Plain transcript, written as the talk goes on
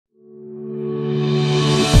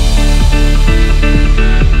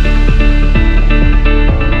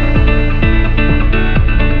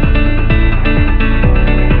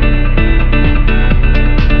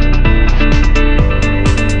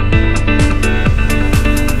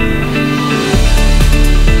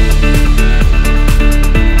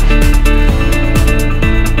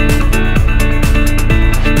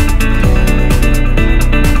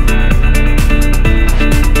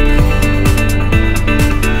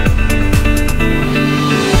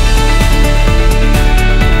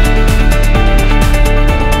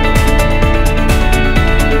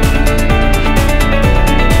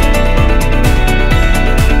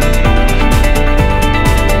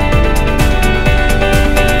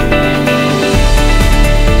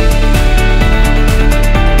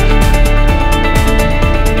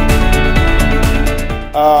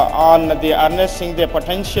harnessing the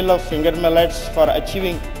potential of finger millets for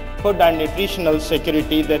achieving food and nutritional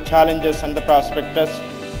security, the challenges and the prospectus,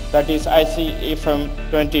 that is Icfm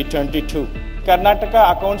 2022. Karnataka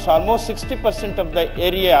accounts almost 60% of the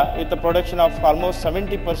area with the production of almost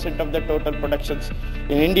 70% of the total productions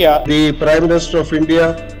in India. The Prime Minister of India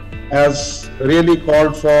has really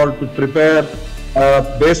called for to prepare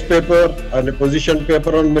a base paper and a position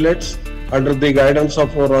paper on millets. Under the guidance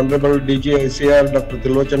of our Honorable DG ICR, Dr.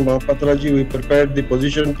 Tilochan Mahapatraji, we prepared the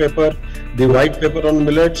position paper, the white paper on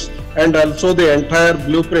millets, and also the entire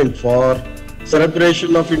blueprint for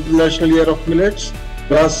celebration of International Year of Millets,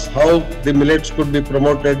 plus how the millets could be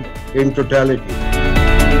promoted in totality.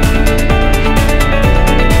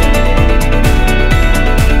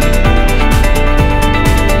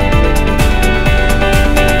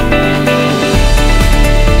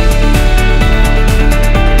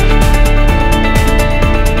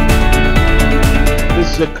 This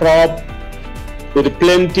is a crop with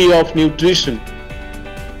plenty of nutrition,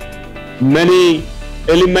 many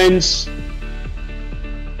elements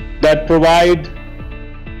that provide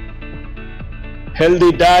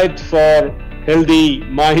healthy diet for healthy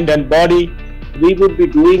mind and body. We would be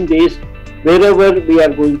doing this wherever we are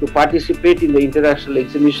going to participate in the international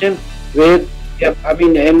exhibition, where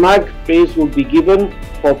a marked praise would be given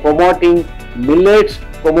for promoting millets,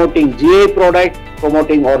 promoting GI product,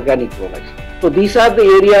 promoting organic products. So these are the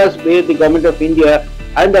areas where the Government of India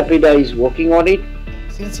and APIDA is working on it.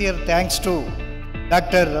 Sincere thanks to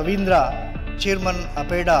Dr. Ravindra, Chairman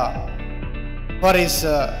APIDA, for his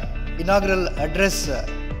inaugural address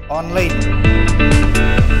online.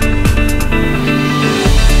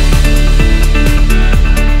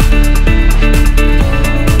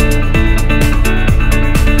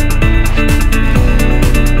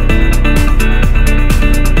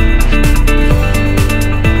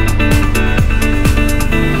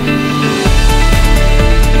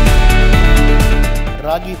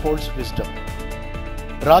 Ragi holds wisdom,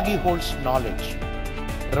 Ragi holds knowledge,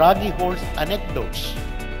 Ragi holds anecdotes,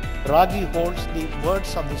 Ragi holds the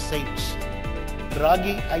words of the saints.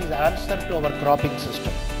 Ragi is answer to our cropping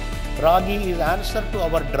system. Ragi is answer to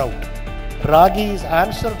our drought. Ragi is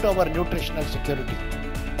answer to our nutritional security.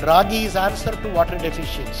 Ragi is answer to water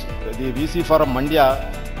deficiency. The VC Forum Mandya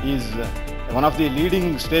is one of the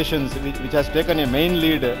leading stations which has taken a main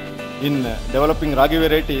lead in developing Ragi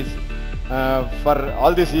varieties for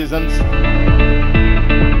all the seasons.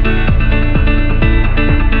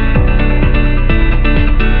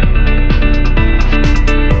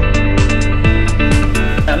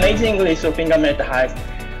 Amazingly, so finger millet has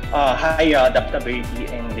higher adaptability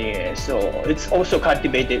and so it's also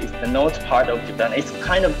cultivated in the north part of Japan. It's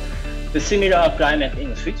kind of the similar climate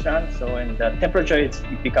in Switzerland, so and the temperature it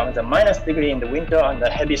becomes a -degree in the winter and the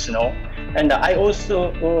heavy snow. And I also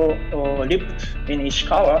lived in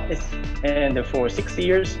Ishikawa and for 6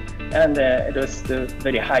 years, and it was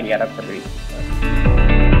very highly adaptability.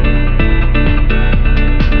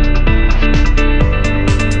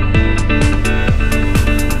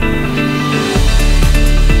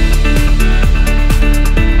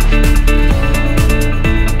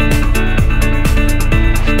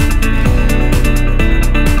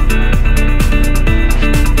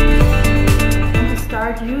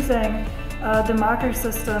 Using the marker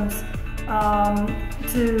systems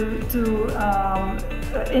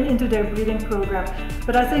into their breeding program.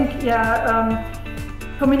 But I think,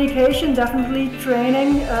 communication, definitely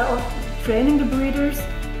training the breeders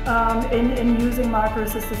in using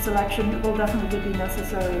marker-assisted selection will definitely be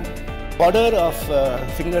necessary. Fodder of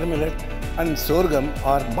finger millet and sorghum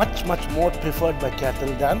are much more preferred by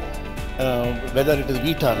cattle than whether it is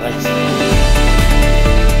wheat or rice.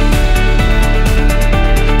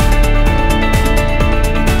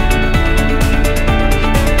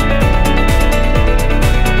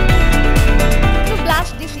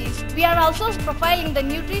 We are also profiling the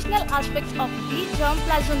nutritional aspects of these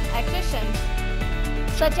germplasm accessions,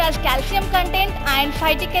 such as calcium content and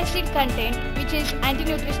phytic acid content, which is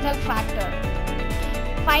anti-nutritional factor.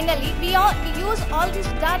 Finally, we use all this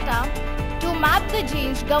data to map the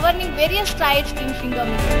genes governing various traits in finger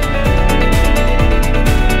millet.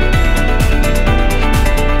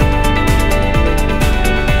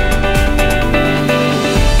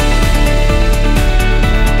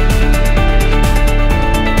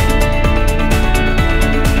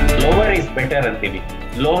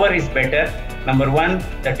 Lower is better. Number one,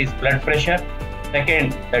 that is blood pressure. Second,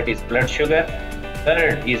 that is blood sugar.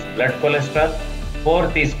 Third is blood cholesterol.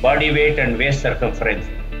 Fourth is body weight and waist circumference.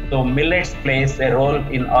 So millets plays a role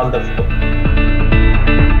in all the four.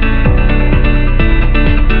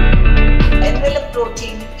 Envelope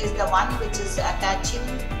protein is the one which is attaching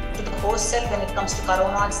to the host cell when it comes to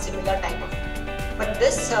corona and similar type of. But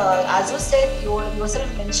this, as you said, you yourself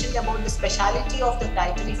mentioned about the speciality of the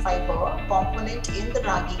dietary fiber component in the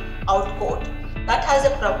ragi outcoat. That has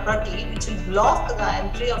a property which will block the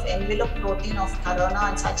entry of envelope protein of corona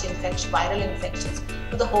and such viral infections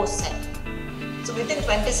to the host cell. So within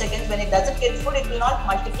 20 seconds, when it doesn't get food, it will not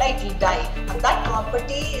multiply, it will die. And that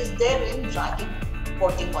property is there in ragi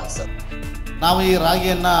coating also. ನಾವು ಈ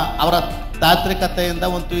ರಾಗಿಯನ್ನು ಅವರ ತಾಂತ್ರಿಕತೆಯಿಂದ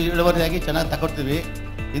ಒಂದು ಇಳುವರಿಯಾಗಿ ಚೆನ್ನಾಗಿ ತಗೊಳ್ತೀವಿ.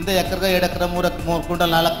 ಹಿಂದೆ ಎಕರೆಗೆ 2 ಎಕರೆ 3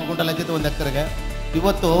 quintal 4 quintal ಆಗಿತ್ತು ಒಂದು ಎಕರೆಗೆ.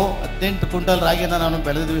 ಇವತ್ತು 18 ಕ್ವಿಂಟಲ್ ರಾಗಿಯನ್ನು ನಾವು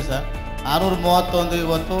ಬೆಳೆದಿದ್ವಿ ಸರ್. 631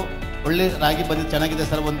 ಇವತ್ತು ಒಳ್ಳೆ ರಾಗಿ ಬಂದಿದ್ದು ಚೆನ್ನಾಗಿದೆ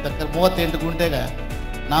ಸರ್. ಒಂದು ಎಕರೆ 38 ಗುಂಟೆಗೆ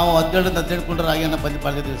ನಾವು 17 ಕ್ವಿಂಟಲ್ ರಾಗಿಯನ್ನು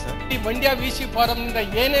ಬೆಳೆದಿದ್ವಿ ಸರ್. ಈ ಮಂಡ್ಯ ವಿಸಿ ಫಾರಂನಿಂದ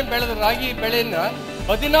ಏನೇ ಬೆಳೆದ ರಾಗಿ ಬೆಳೆಯನ್ನು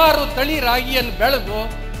 16 ತಳಿ ರಾಗಿಯನ್ನು ಬೆಳೆದು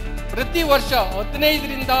ಪ್ರತಿ ವರ್ಷ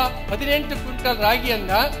 15ರಿಂದ 18 ಕ್ವಿಂಟಲ್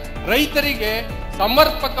ರಾಗಿಯನ್ನು ರೈತರಿಗೆ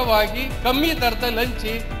ಸಮರ್ಪಕವಾಗಿ ಕಮ್ಮಿ ದರದಲ್ಲಿ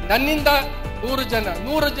ಹಂಚಿ ನನ್ನಿಂದ 100 ಜನ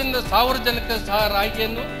 1000 ಜನಕ್ಕೆ ಸಹ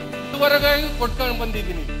ರಾಗಿಯನ್ನು ಇದುವರೆಗೆ ಕೊಟ್ಕೊಂಡು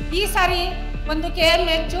ಬಂದಿದ್ದೀನಿ. ಈ ಸಾರಿ ಒಂದು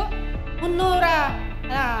KMH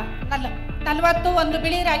 340 ಒಂದು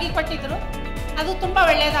ಬಿಳಿ ರಾಗಿ ಕೊಟ್ಟಿದ್ರು. ಅದು ತುಂಬ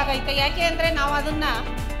ಒಳ್ಳೆಯದಾಗೈತೆ. ಯಾಕೆ ಅಂದರೆ ನಾವು ಅದನ್ನು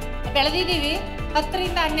ಬೆಳೆದಿದ್ದೀವಿ.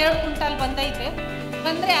 10ರಿಂದ 12 ಕ್ವಿಂಟಲ್ ಬಂದೈತೆ.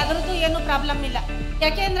 ಬಂದರೆ ಅದರದ್ದು ಏನು ಪ್ರಾಬ್ಲಮ್ ಇಲ್ಲ.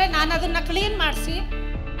 ಯಾಕೆ ಅಂದರೆ ನಾನು ಅದನ್ನು ಕ್ಲೀನ್ ಮಾಡಿಸಿ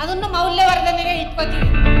ಅದನ್ನು ಮೌಲ್ಯವರ್ಧನೆಗೆ ಇಟ್ಕೋತೀವಿ.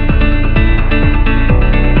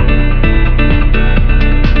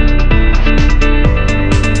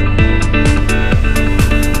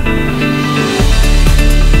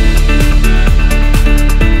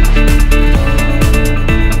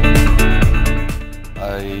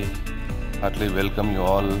 Heartily welcome you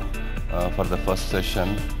all for the first session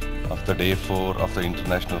of the day 4 of the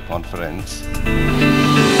international conference.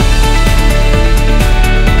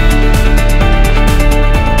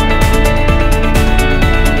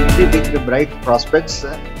 Big bright prospects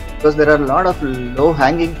because there are a lot of low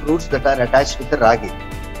hanging fruits that are attached with the ragi.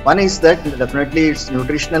 One is that definitely its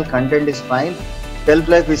nutritional content is fine, shelf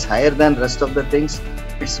life is higher than rest of the things,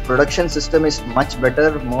 its production system is much better,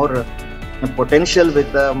 more potential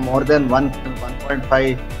with more than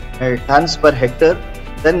 1.5 tons per hectare.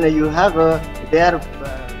 Then you have they are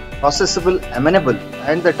processable, amenable,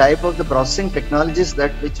 and the type of the processing technologies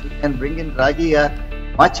that which we can bring in ragi are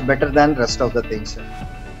much better than rest of the things.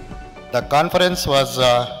 The conference was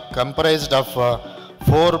comprised of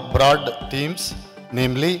 4 broad themes,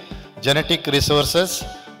 namely genetic resources,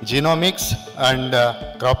 genomics and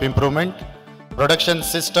crop improvement, production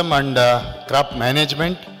system and crop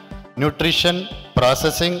management, nutrition,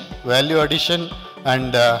 processing, value addition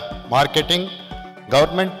and marketing,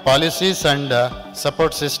 government policies and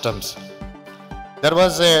support systems. There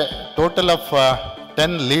was a total of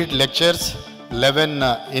 10 lead lectures, 11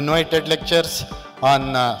 invited lectures on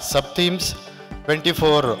sub-themes,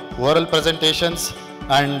 24 oral presentations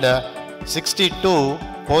and 62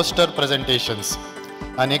 poster presentations.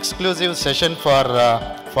 An exclusive session for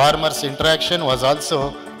farmers interaction was also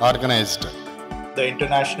organized. The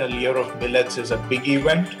International Year of Millets is a big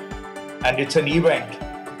event, and it's an event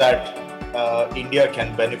that India can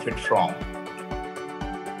benefit from.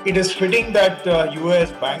 It is fitting that US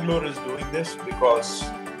Bangalore is doing this because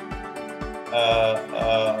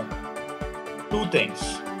 2 things.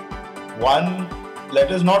 One, let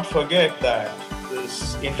us not forget that this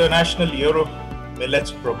International Year of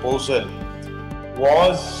Millets proposal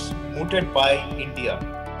was mooted by India.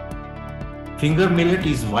 Finger millet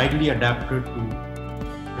is widely adapted to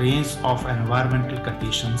range of environmental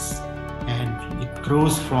conditions, and it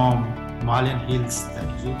grows from Himalayan hills, that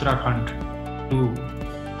is Uttarakhand, to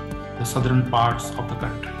the southern parts of the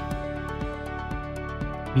country.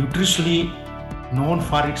 Nutritionally known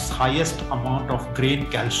for its highest amount of grain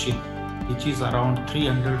calcium, which is around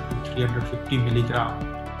 300 to 350 milligram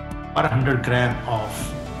per 100 gram of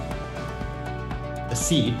the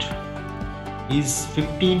seed, is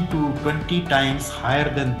 15 to 20 times higher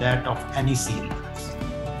than that of any cereals.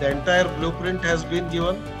 The entire blueprint has been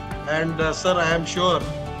given, and sir, I am sure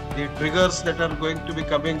the triggers that are going to be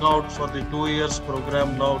coming out for the 2 years program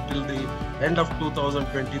now till the end of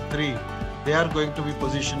 2023, they are going to be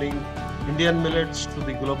positioning Indian millets to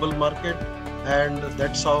the global market, and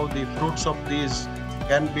that's how the fruits of these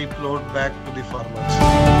can be flowed back to the farmers.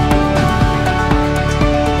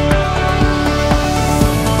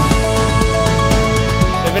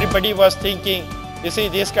 Everybody was thinking, you see,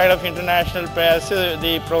 this kind of international press,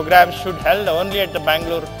 the program should held only at the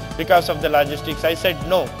Bangalore because of the logistics. I said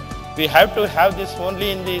no, we have to have this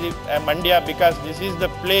only in the Mandya, because this is the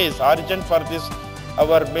place, origin for this,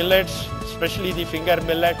 our millets, especially the finger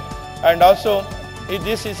millet, and also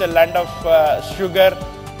this is a land of sugar.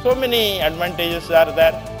 So many advantages are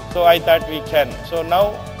there. So I thought we can. So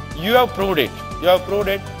now You have proved it. You have proved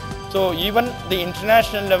it. So even the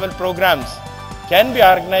international level programs can be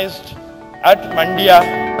organized at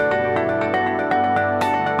Mandya